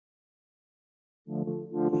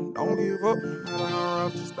Don't give up,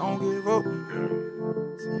 just don't give up.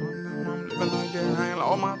 I'm living like that, I ain't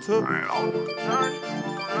lost my touch.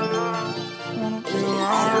 Wanna be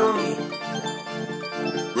around real.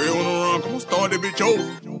 Real wanna run, come on, start that bitch over.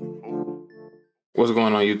 What's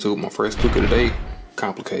going on YouTube? My first tweak of the day,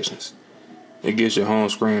 complications. It gives your home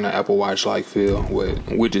screen an Apple Watch-like feel with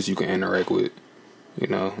widgets you can interact with. You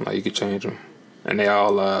know, like you can change them. And they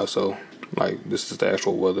all live, so like this is the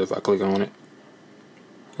actual weather if I click on it.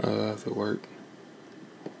 If it worked.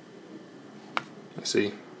 Let's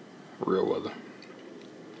see. Real weather.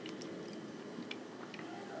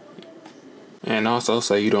 And also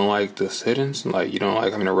say you don't like the settings, like you don't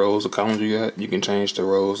like how many rows or columns you got, you can change the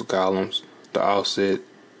rows, the columns, the offset,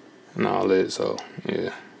 and all that. So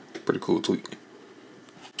yeah, pretty cool tweak.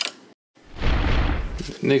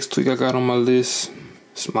 Next tweak I got on my list,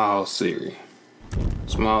 Smile Siri.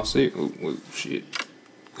 Smile Siri, oh shit.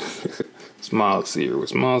 Smile Siri. With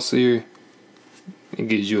Smile Siri, it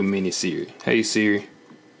gives you a mini Siri. Hey Siri.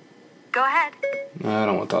 Go ahead. Nah, I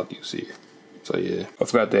don't want to talk to you, Siri. So yeah, I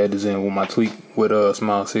forgot to add this in with my tweak with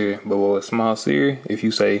Smile Siri. But with Smile Siri, if you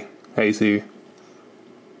say, hey Siri,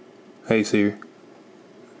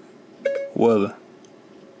 weather.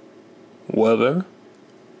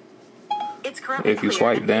 It's currently If you clear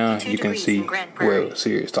swipe at down, 52 you can degrees see in Grand Prairie. where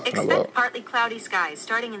Siri is talking Expect about. partly cloudy skies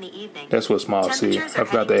starting in the evening. That's what Smile Siri. Temperatures I are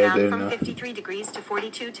forgot to heading add that down in from there. 53 degrees to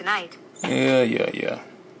 42 tonight. Yeah.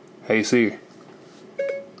 Hey Siri,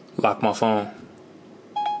 lock my phone.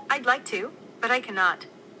 I'd like to, but I cannot.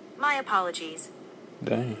 My apologies.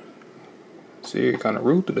 Dang. Siri kind of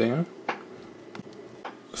rude today, huh?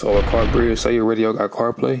 So with Carbridge, say your radio got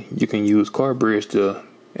CarPlay, you can use Carbridge to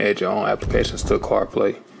add your own applications to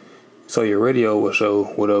CarPlay. So your radio will show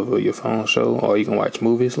whatever your phone show, or you can watch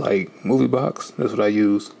movies like Movie Box. That's what I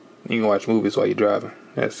use. You can watch movies while you're driving.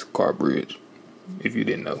 That's Carbridge, if you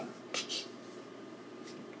didn't know.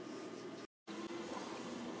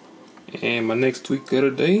 And my next tweak of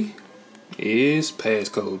the day is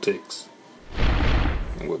passcode text.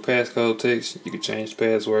 And with passcode text, you can change the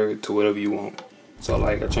password to whatever you want. So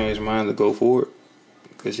like I changed mine to go forward,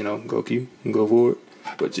 because you know, go Q and go forward.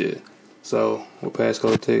 But yeah, so with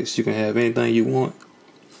passcode text, you can have anything you want.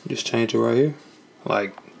 Just change it right here.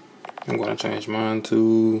 Like I'm gonna change mine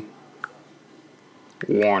to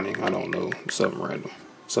warning. I don't know, something random.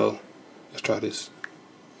 So let's try this.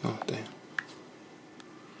 Oh damn.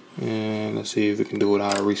 And let's see if we can do it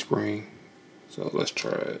without a respring. So let's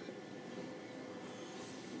try it.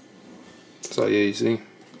 So yeah, you see,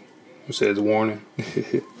 it says warning.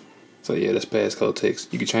 So yeah, that's passcode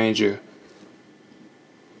text. You can change your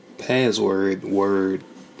password word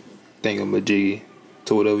thingamajiggy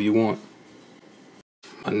to whatever you want.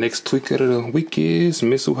 My next tweak of the week is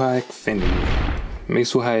Missile High Affinity.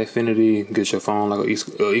 Missile High Affinity gets your phone like an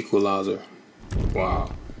equalizer.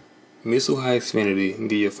 Wow. Missile High Affinity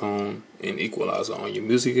give your phone an equalizer on your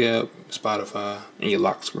music app, Spotify, and your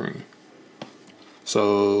lock screen.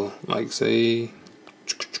 So, like say,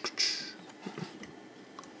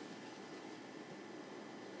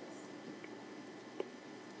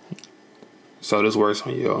 so this works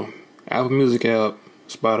on your Apple Music app,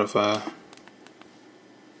 Spotify,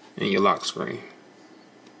 and your lock screen.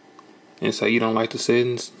 And say you don't like the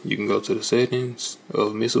settings, you can go to the settings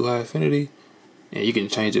of Missile High Affinity, and you can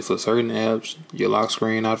change it for certain apps, your lock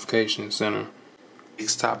screen notification center.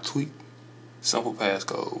 Next top tweak, simple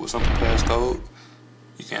passcode. With simple passcode,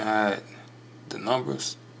 you can hide the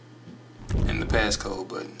numbers and the passcode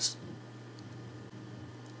buttons.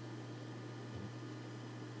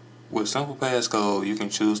 With simple passcode, you can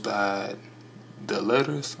choose to hide the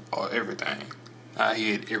letters or everything. I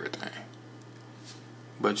hid everything.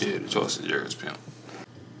 But yeah, the choice is yours, pimp.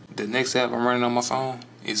 The next app I'm running on my phone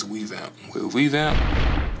is Revamp. With Revamp,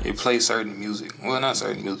 it plays certain music. Well, not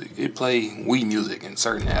certain music. It plays Wii music in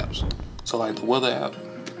certain apps. So like the weather app.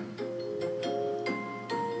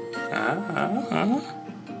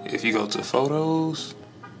 If you go to photos,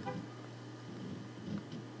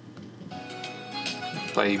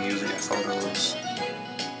 play music in photos.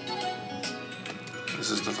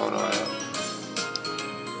 This is the photo app.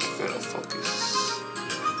 Photo focus.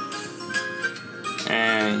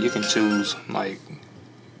 And you can choose like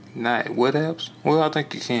not what apps. Well, I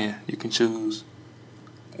think you can. You can choose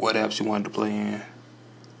what apps you want to play in.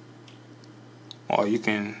 Or you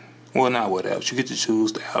can, well, not what apps. You get to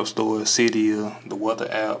choose the App Store, SILEO, the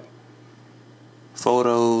weather app,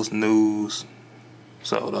 photos, news.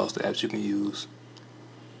 So those are the apps you can use.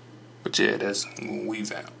 But yeah, that's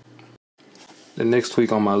Revamp. The next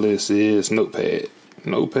tweak on my list is Notepad.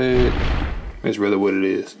 Notepad is really what it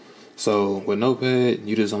is. So with Notepad,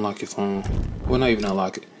 you just unlock your phone. Well, not even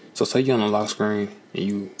unlock it. So say you're on the lock screen and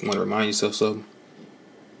you want to remind yourself something,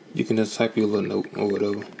 you can just type your little note or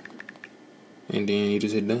whatever, and then you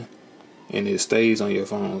just hit done, and it stays on your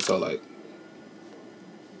phone. So like,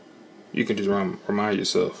 you can just remind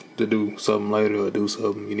yourself to do something later or do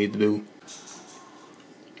something you need to do.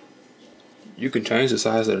 You can change the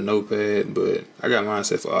size of the Notepad, but I got mine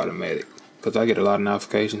set for automatic because I get a lot of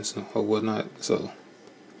notifications or whatnot. So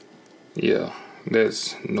yeah,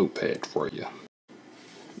 that's Notepad for you.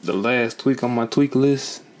 The last tweak on my tweak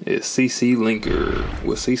list is CC Linker.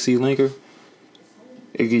 With CC Linker,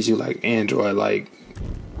 it gives you like Android like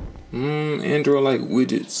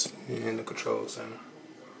widgets in the control center.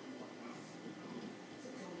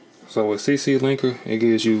 So with CC Linker, it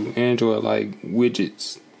gives you Android like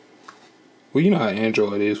widgets. Well, you know how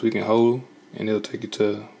Android is. We can hold and it'll take you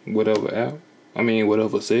to whatever app.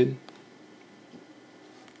 Whatever setting.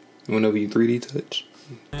 Whenever you 3D touch.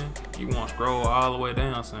 You want to scroll all the way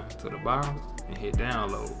down, son, to the bottom and hit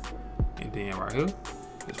download. And then right here,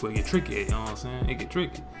 that's where it get tricky at, you know what I'm saying? It get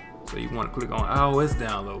tricky. So you want to click on iOS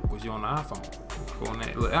download because you're on the iPhone. Click on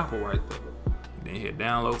that little apple right there. And then hit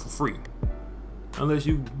download for free. Unless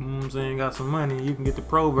you, got some money, you can get the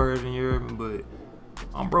pro version here, but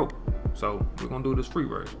I'm broke. So we're going to do this free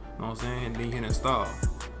version, you know what I'm saying? And then you hit install.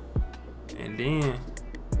 And then,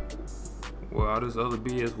 well, all this other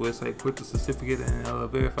BS where it say put the certificate in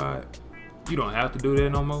verified, you don't have to do that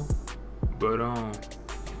no more. But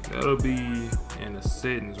that'll be in the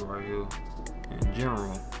settings right here in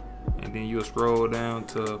general, and then you'll scroll down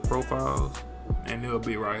to profiles and it'll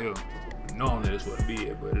be right here. Normally that's what it be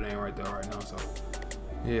at, but it ain't right there right now. So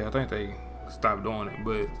yeah, I think they stopped doing it,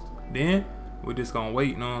 but then we're just gonna wait,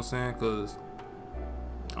 you know what I'm saying? Cause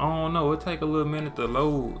I don't know, it take a little minute to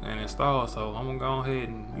load and install, so I'm gonna go ahead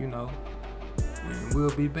and and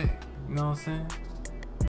we'll be back, you know what I'm saying?